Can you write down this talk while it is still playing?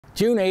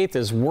June 8th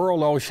is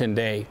World Ocean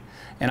Day,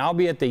 and I'll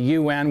be at the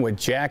UN with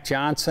Jack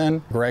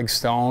Johnson, Greg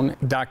Stone,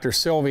 Dr.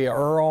 Sylvia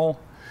Earle,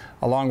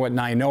 along with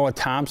Nainoa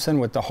Thompson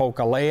with the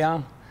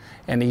Hokulea,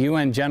 and the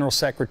UN General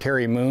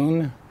Secretary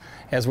Moon,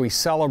 as we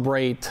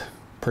celebrate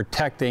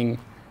protecting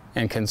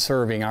and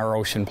conserving our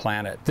ocean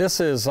planet. This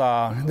is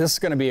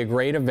going to be a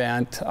great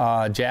event.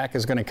 Jack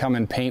is going to come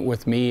and paint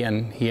with me,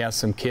 and he has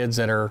some kids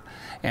that are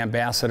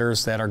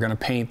ambassadors that are going to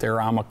paint their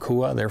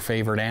amakua, their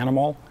favorite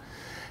animal.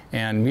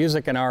 And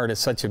music and art is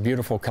such a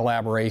beautiful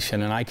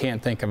collaboration, and I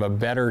can't think of a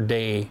better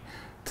day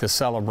to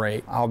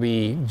celebrate. I'll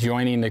be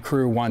joining the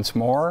crew once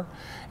more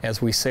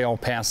as we sail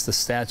past the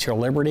Statue of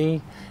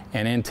Liberty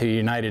and into the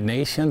United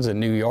Nations in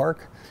New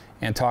York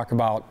and talk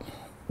about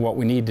what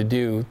we need to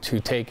do to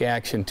take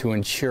action to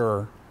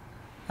ensure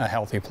a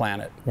healthy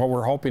planet. What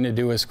we're hoping to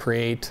do is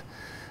create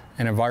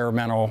an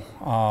environmental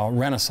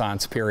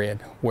renaissance period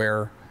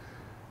where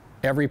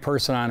every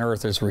person on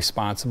Earth is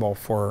responsible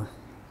for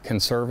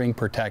conserving,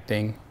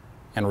 protecting,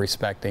 and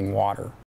respecting water.